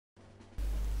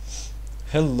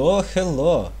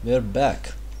Hello, we're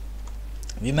back.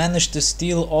 We managed to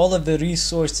steal all of the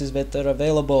resources that are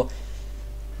available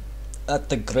at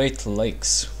the Great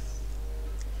Lakes.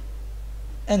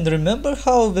 And remember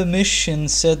how the mission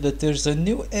said that there's a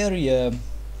new area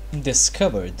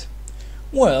discovered?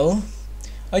 Well,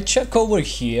 I check over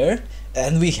here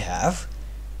and we have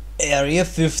Area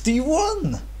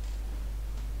 51.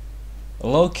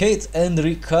 Locate and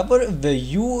recover the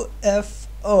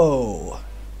UFO.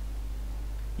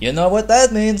 You know what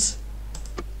that means?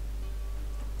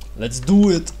 Let's do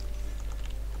it.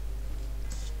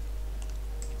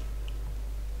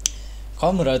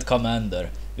 Comrade Commander,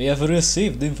 we have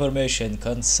received information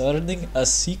concerning a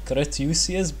secret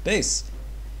UCS base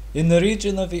in the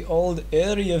region of the old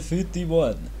Area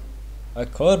 51.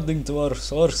 According to our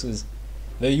sources,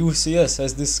 the UCS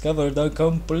has discovered a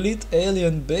complete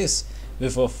alien base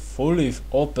with a fully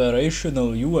operational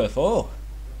UFO.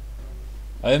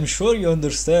 I am sure you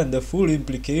understand the full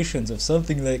implications of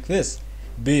something like this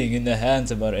being in the hands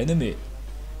of our enemy.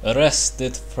 Wrest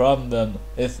it from them.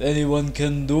 If anyone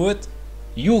can do it,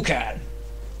 you can.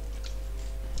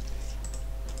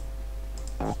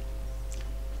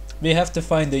 We have to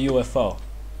find the UFO.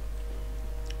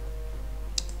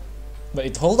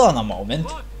 Wait, hold on a moment.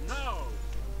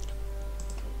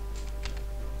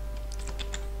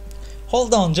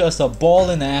 Hold on just a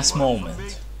ballin' ass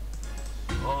moment.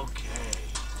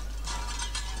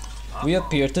 We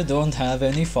appear to don't have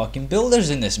any fucking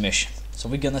builders in this mission, so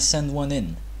we're gonna send one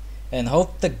in and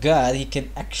hope to God he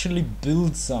can actually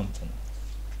build something.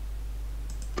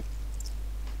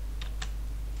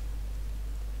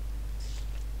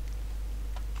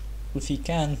 If he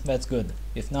can, that's good.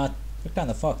 If not, we're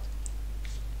kinda fucked.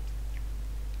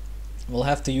 We'll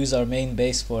have to use our main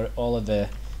base for all of the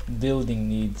building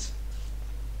needs.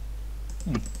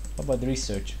 How about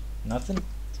research? Nothing?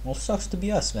 Well, sucks to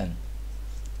be us then.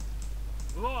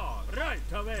 Right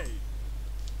away.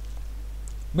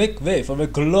 Make way for the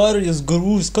glorious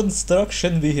Gru's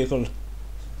construction vehicle.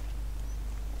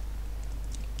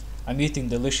 I'm eating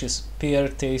delicious pear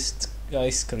taste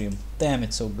ice cream. Damn,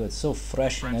 it's so good, so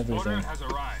fresh and everything.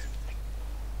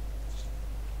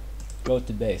 Go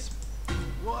to base.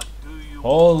 What do you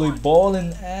Holy want?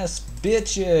 ballin' ass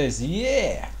bitches,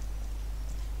 yeah!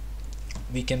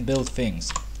 We can build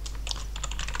things.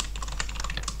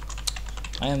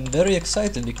 I am very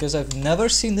excited because I've never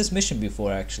seen this mission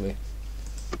before actually.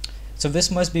 So this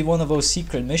must be one of those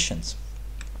secret missions.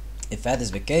 If that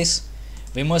is the case,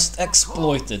 we must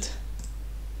exploit it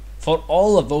for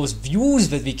all of those views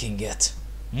that we can get.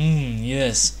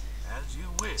 Yes. As you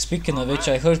wish. Speaking of which,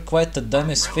 I heard quite the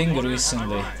dumbest thing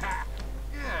recently.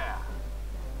 Yeah.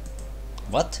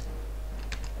 What?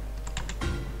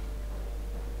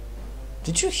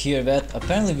 Did you hear that?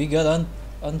 Apparently we got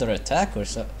under attack or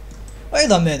so. Wait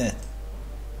a minute.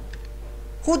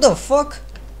 Who the fuck?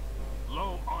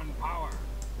 Low on power.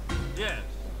 Yes,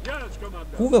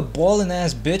 Commander. Who the ballin'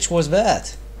 ass bitch was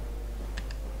that?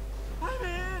 I'm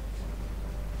it.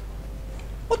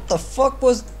 What the fuck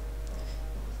was...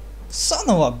 Son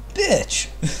of a bitch!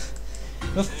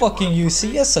 The fucking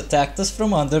UCS attacked us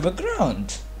from under the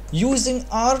ground, using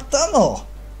our tunnel!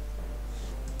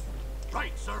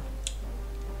 Right, sir.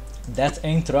 That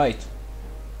ain't right.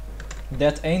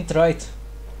 That ain't right.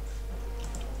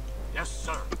 Yes,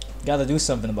 sir. Gotta do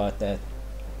something about that.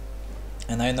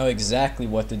 And I know exactly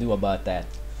what to do about that.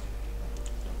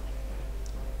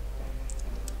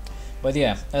 But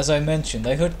yeah, as I mentioned,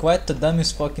 I heard quite the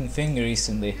dumbest fucking thing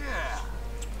recently. Yeah.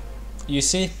 You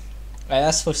see, I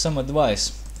asked for some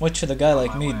advice. What should a guy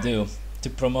like me do to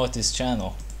promote his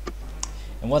channel?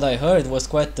 And what I heard was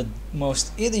quite the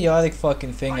most idiotic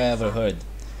fucking thing I ever heard.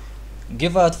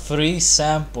 Give out free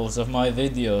samples of my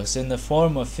videos in the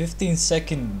form of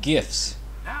 15-second GIFs.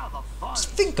 Now the fun.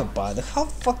 Just think about it, how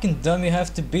fucking dumb you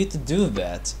have to be to do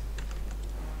that.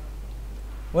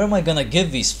 Where am I gonna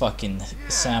give these fucking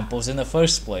samples in the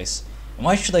first place? And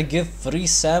why should I give free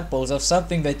samples of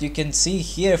something that you can see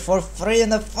here for free in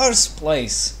the first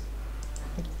place?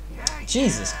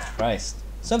 Jesus Christ.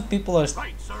 Some people are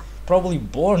Right, sir. probably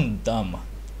born dumb.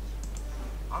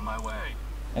 On my way.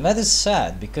 And that is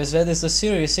sad, because that is a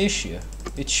serious issue.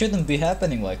 It shouldn't be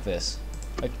happening like this.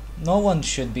 Like, no one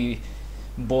should be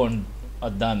born a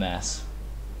dumbass.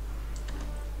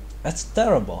 That's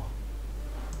terrible.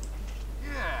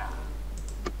 Yeah.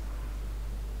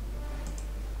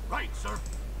 Right, sir.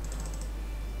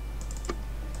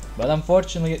 But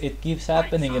unfortunately, it keeps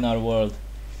happening in our world,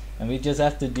 and we just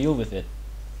have to deal with it.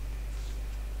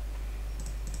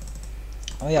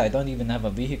 Oh yeah, I don't even have a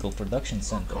vehicle production Of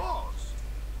center. course.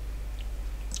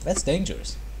 That's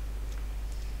dangerous.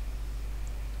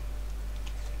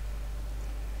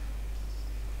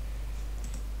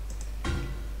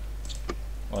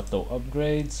 Auto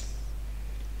upgrades.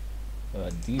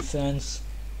 Defense.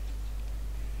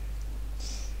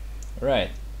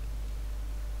 Right.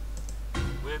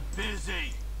 We're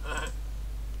busy.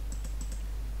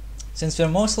 Since we're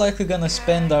most likely gonna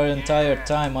spend our entire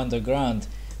time underground,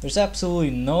 there's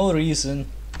absolutely no reason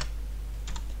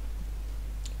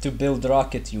to build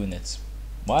rocket units.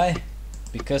 Why?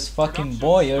 Because fucking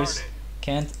boyers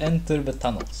can't enter the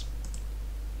tunnels.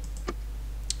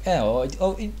 Yeah,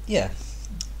 yeah.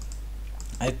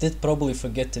 I did probably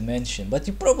forget to mention, but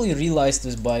you probably realized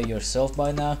this by yourself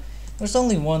by now. There's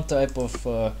only one type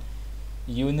of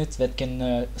unit that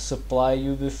can supply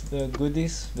you with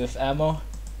goodies, with ammo,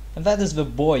 and that is the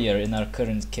boyer in our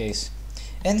current case.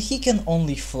 And he can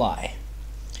only fly.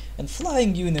 And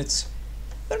flying units,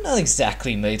 they're not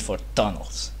exactly made for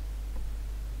tunnels.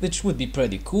 Which would be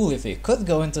pretty cool if they could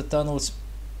go into tunnels,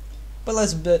 but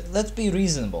let's be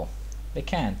reasonable. They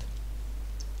can't.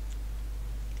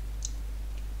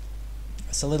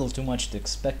 It's a little too much to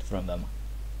expect from them.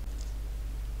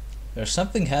 There's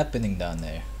something happening down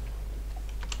there.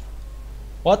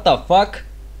 What the fuck?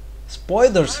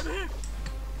 Spoilers!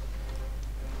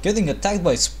 Getting attacked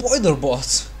by spoiler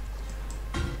bots!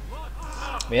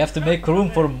 We have to make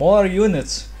room for more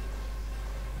units.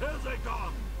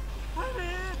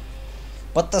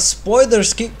 But the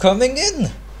spoilers keep coming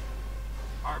in!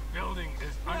 Our building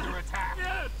is under attack.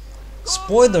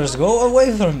 Spoilers, go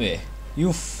away from me!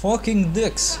 You fucking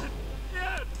dicks!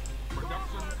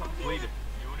 Production completed.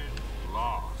 Unit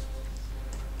lost.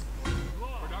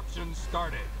 Production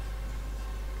started.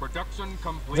 Production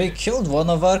completed. They killed one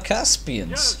of our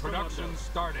Caspians! Production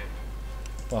started.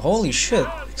 But holy shit,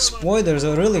 spoilers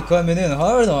are really coming in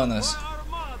hard on us.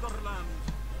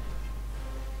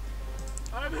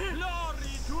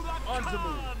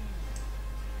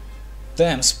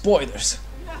 Damn spoilers!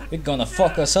 They're gonna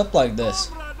fuck us up like this.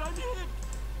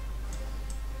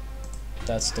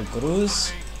 That's the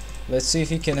Gruz. Let's see if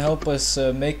he can help us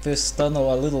make this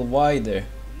tunnel a little wider.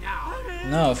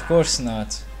 No, of course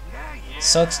not.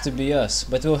 Sucks to be us,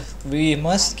 but we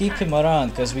must keep him around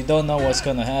because we don't know what's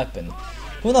gonna happen.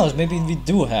 Who knows, maybe we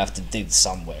do have to dig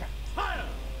somewhere.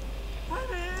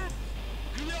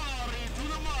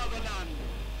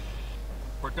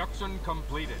 Production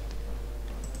completed.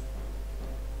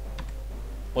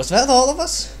 Was that all of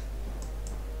us?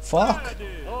 Fuck.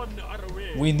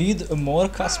 We need more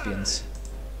Caspians.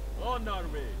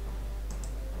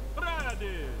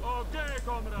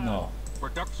 No.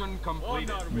 Production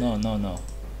completed. No.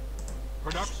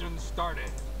 Production started.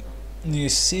 You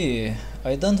see,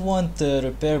 I don't want the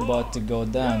repair bot to go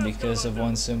down because of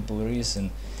one simple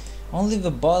reason. Only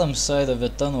the bottom side of the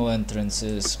tunnel entrance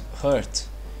is hurt.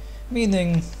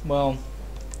 Meaning, well,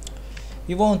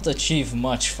 you won't achieve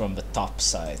much from the top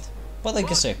side. But I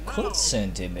guess I could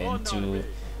send him in to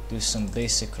do some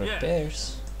basic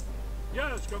repairs.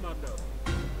 Yes, Commander.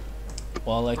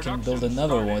 While I can build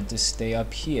another one to stay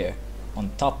up here,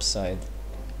 on top side.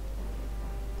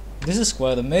 This is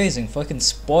quite amazing, fucking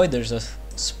spoilers are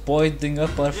spoiling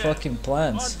up our fucking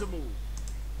plans.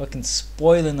 Fucking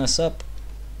spoiling us up.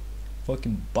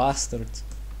 Fucking bastards.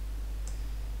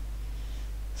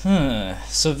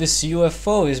 So this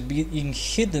UFO is being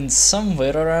hidden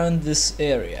somewhere around this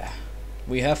area.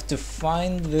 We have to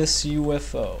find this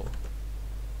UFO.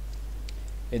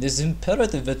 It is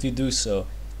imperative that we do so.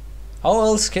 How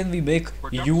else can we make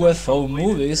UFO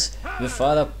movies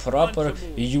without a proper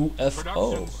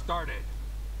UFO?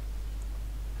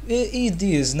 ED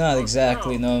is not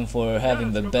exactly known for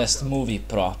having the best movie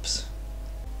props.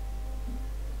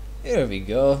 Here we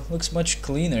go, looks much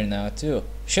cleaner now too.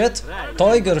 Shit!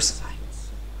 Tigers!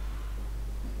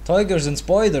 Tigers and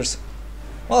spoilers!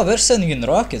 Wow, they're sending in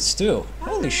rockets too.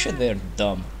 Holy shit, they're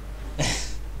dumb.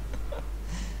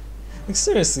 Like,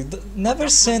 seriously, never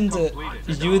send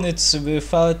units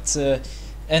without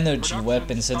energy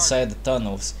weapons inside the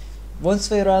tunnels. Once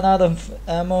they run out of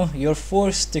ammo, you're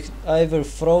forced to either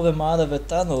throw them out of the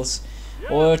tunnels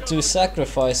or to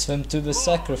sacrifice them to the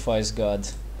sacrifice god.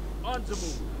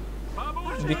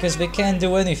 Because they can't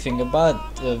do anything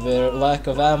about their lack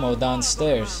of ammo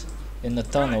downstairs in the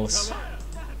tunnels.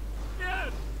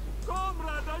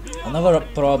 Another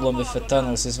problem with the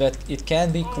tunnels is that it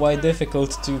can be quite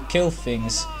difficult to kill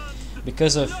things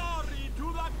because of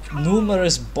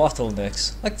numerous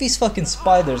bottlenecks, like these fucking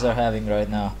spiders are having right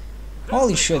now.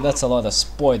 Holy shit, that's a lot of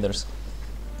spoilers.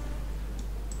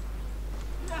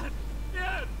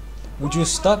 Would you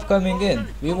stop coming in?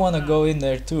 We wanna go in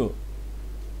there too.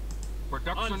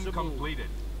 Production completed.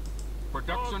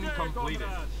 Production completed.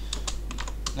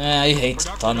 I hate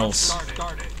tunnels.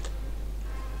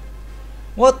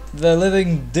 What the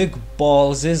living dick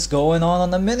balls is going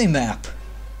on the minimap?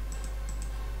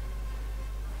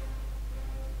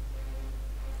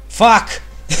 Fuck!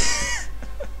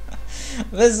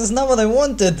 This is not what I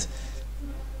wanted!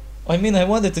 I mean, I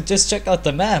wanted to just check out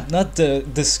the map, not to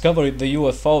discover the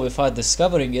UFO without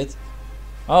discovering it.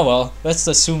 Oh well, let's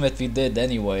assume that we did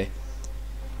anyway.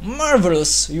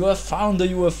 Marvelous! You have found a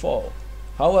UFO.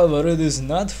 However, it is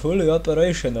not fully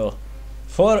operational.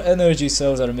 4 energy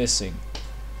cells are missing.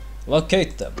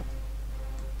 Locate them.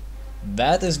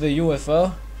 That is the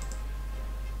UFO?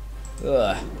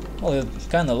 Ugh. Well, it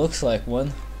kinda looks like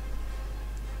one.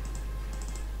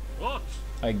 What?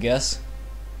 I guess.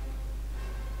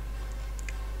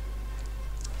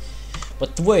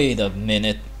 But wait a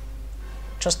minute.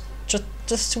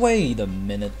 Just wait a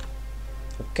minute.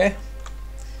 Okay?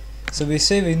 So we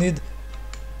say we need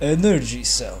energy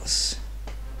cells.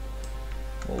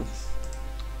 Well,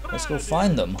 let's go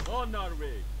find them. On our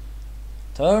way.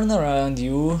 Turn around,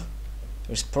 you.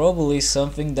 There's probably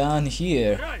something down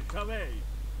here. Right away.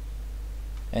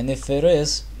 And if there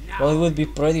is, well, it would be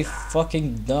pretty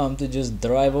fucking dumb to just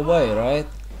drive away, right?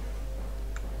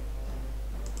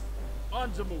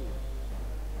 On the move.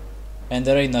 And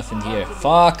there ain't nothing here.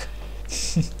 Fuck!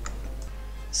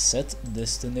 Set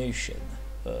destination.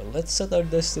 Let's set our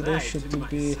destination to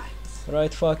be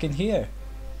right fucking here.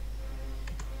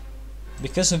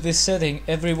 Because of this setting,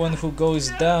 everyone who goes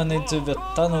down into the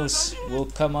tunnels will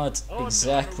come out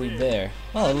exactly there.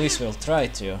 Well, at least we'll try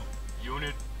to.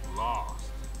 Unit lost.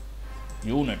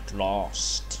 Unit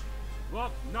lost.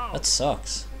 What now? That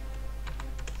sucks.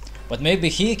 But maybe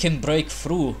he can break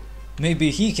through.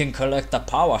 Maybe he can collect the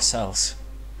power cells.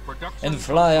 Production And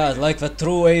fly out completed. like the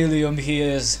true alien he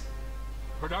is.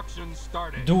 Production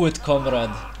started. Do it,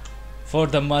 comrade. For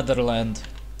the motherland.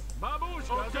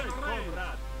 Okay, comrade.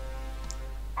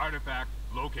 Artifact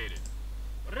located.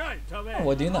 Right away. Oh,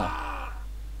 what do you know?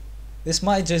 This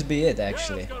might just be it,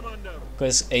 actually.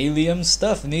 Because alien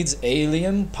stuff needs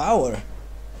alien power.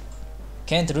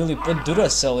 Can't really put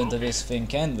Duracell into this thing,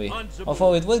 can we?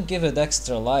 Although it would give it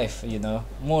extra life, you know.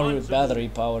 More battery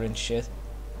power and shit.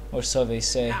 Or so they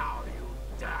say.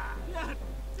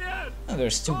 Oh,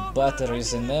 there's 2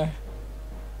 batteries in there.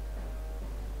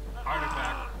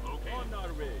 Artifact located. On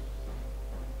our way.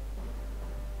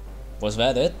 Was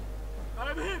that it?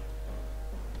 I'm hit.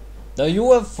 The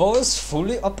UFO is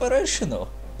fully operational.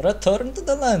 Return to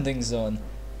the landing zone.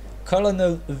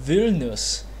 Colonel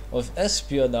Vilnius of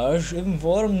Espionage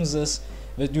informs us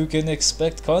that you can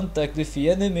expect contact with the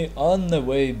enemy on the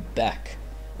way back.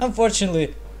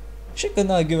 Unfortunately, she could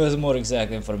not give us more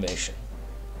exact information.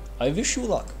 I wish you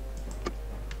luck.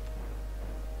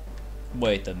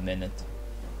 Wait a minute.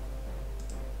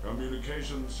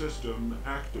 Communication system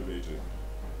activated.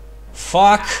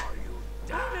 Fuck!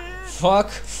 Fuck,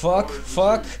 fuck,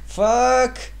 fuck,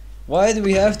 fuck! Why do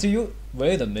we have to use...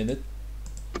 Wait a minute.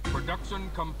 Production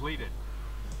completed.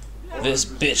 This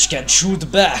bitch can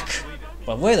shoot back!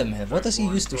 But wait a minute, what does he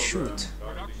use to shoot?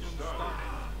 Production started.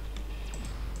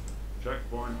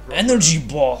 Checkpoint Energy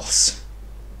balls!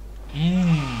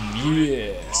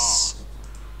 Yes!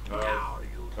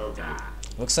 calculated.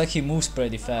 Looks like he moves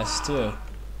pretty fast too.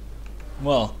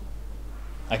 Well,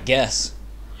 I guess.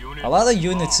 Unit A lot of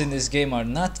units in this game are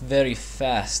not very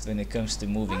fast when it comes to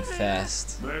moving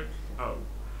fast. Mech out.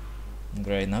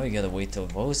 Great, now we gotta wait till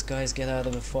those guys get out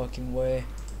of the fucking way.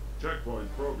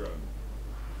 Checkpoint program.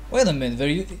 Wait a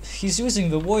minute, he's using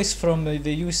the voice from the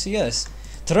UCS.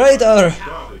 Traitor!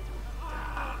 Got it.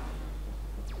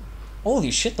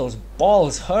 Holy shit, those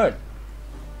balls hurt.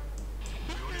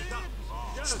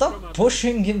 Stop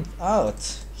pushing him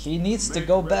out. He needs to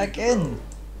go back in.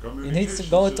 He needs to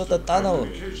go to the tunnel.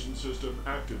 Communication system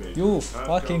activated. You Path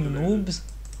fucking calculated. noobs.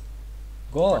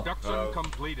 Go. Production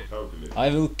completed. Calculated. I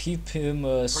will keep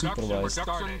him supervised.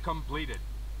 Production completed.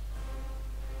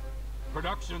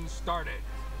 Production started.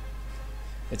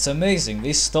 It's amazing.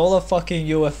 We stole a fucking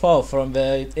UFO from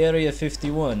the Area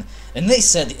 51. And they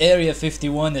said Area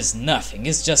 51 is nothing.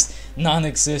 It's just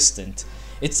non-existent.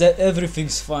 It's that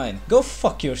everything's fine. Go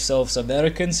fuck yourselves,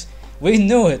 Americans. We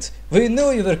knew it. We knew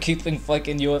you were keeping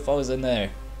fucking UFOs in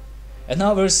there. And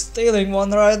now we're stealing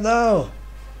one right now.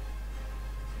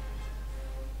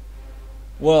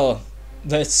 Well,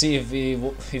 let's see if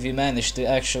we manage to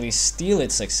actually steal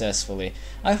it successfully.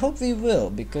 I hope we will,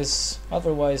 because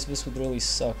otherwise this would really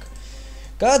suck.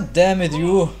 God damn it,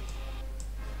 you!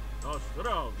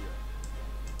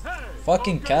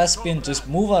 Fucking Caspian, just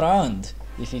move around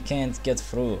if you can't get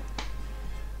through.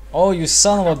 Oh, you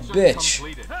son of a bitch!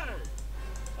 Completed.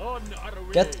 On our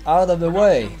way. Get out of the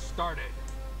way! Production started.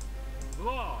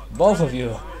 Both of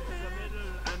you!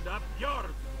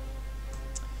 Yours.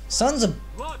 Sons of...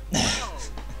 What now?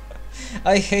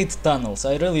 I hate tunnels,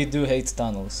 I really do hate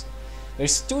tunnels.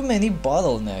 There's too many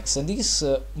bottlenecks and these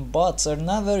bots are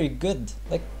not very good.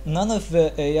 Like, none of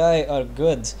the AI are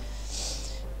good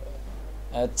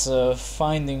at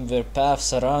finding their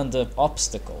paths around the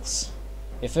obstacles.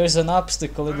 If there's an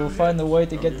obstacle, it will find a way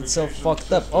to get itself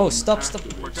fucked up. Oh, stop.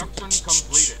 Production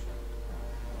completed.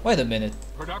 Wait a minute.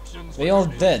 Production They all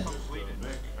started. dead. Completed.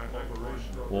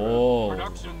 Whoa.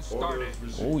 Production started.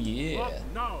 Oh yeah. What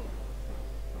now?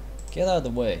 Get out of the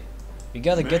way. We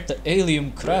gotta get the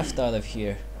alien craft out of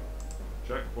here.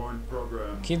 Checkpoint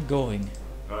program. Keep going.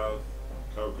 Path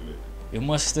calculated. You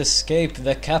must escape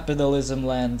the capitalism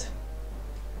land.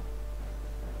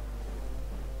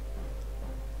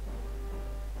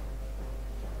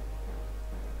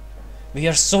 We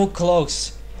are so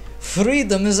close.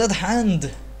 Freedom is at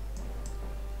hand.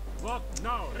 What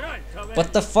now? Right away.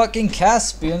 But the fucking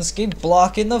Caspians keep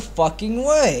blocking the fucking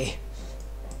way.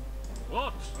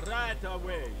 What? Right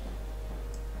away.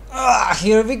 Ah,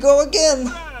 here we go again.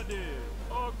 Ready.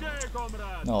 Okay,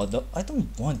 comrade. No, I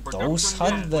don't want those. How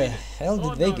the hell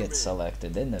did they get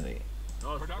selected anyway?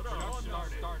 Production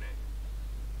started.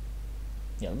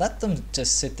 Yeah, let them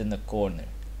just sit in the corner.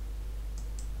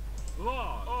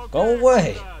 What? Go Okay,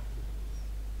 away. comrade.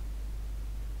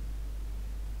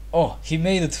 Oh, he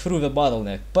made it through the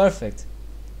bottleneck. Perfect.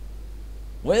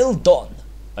 Well done.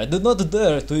 I do not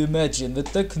dare to imagine the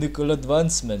technical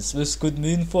advancements this could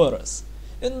mean for us.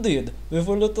 Indeed, with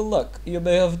a little luck, you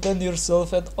may have done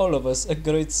yourself and all of us a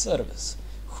great service.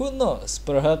 Who knows,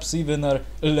 perhaps even our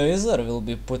laser will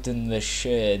be put in the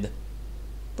shade.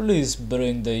 Please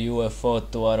bring the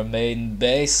UFO to our main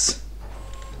base,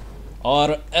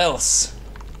 or else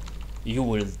you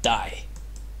will die.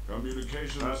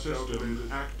 Communication system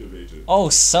activated. Oh,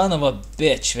 son of a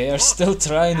bitch, they are still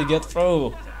trying to get through.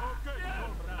 Okay,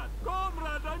 comrade.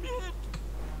 Comrade, I'm hit.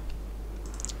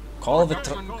 Call the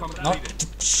Production no,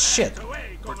 completed. shit.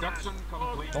 Away, Production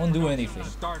complete. Don't do anything.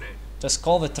 Started. Just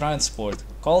call the transport.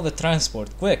 Call the transport,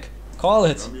 quick. Call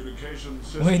it. Communication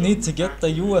system We need to get the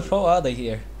activated. UFO out of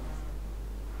here.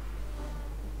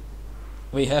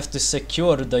 We have to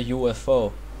secure the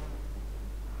UFO.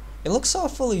 It looks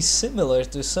awfully similar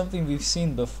to something we've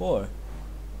seen before.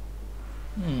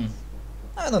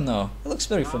 I don't know. It looks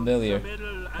very familiar.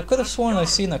 I could have sworn I've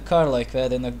seen a car like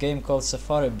that in a game called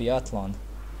Safari Biathlon.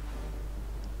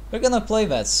 We're gonna play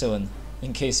that soon,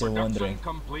 in case you're wondering.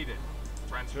 Production completed.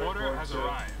 Transporter has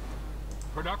arrived.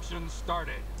 Production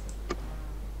started.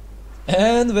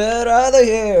 And we're out of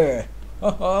here!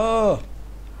 Ho ho!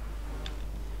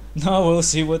 Now we'll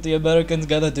see what the Americans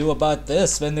gonna do about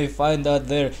this when they find out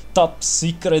their top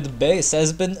secret base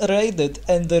has been raided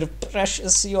and their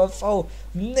precious UFO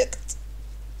nicked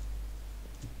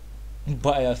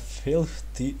by a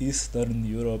filthy Eastern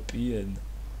European.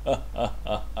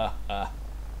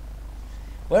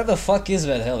 Where the fuck is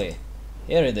that heli?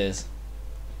 Here it is.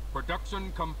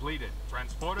 Production completed.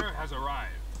 Transporter has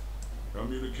arrived.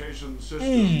 Communication system.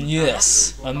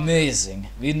 Yes, amazing.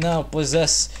 We now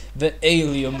possess the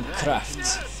alien craft.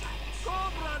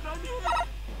 Comrade, I'm hit.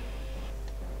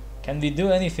 Can we do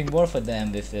anything more for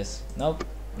them with this? Nope,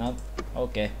 nope.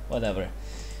 Okay, whatever.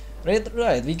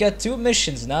 Right, we got two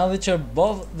missions now which are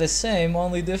both the same,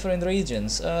 only different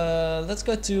regions. Let's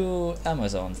go to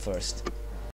Amazon first.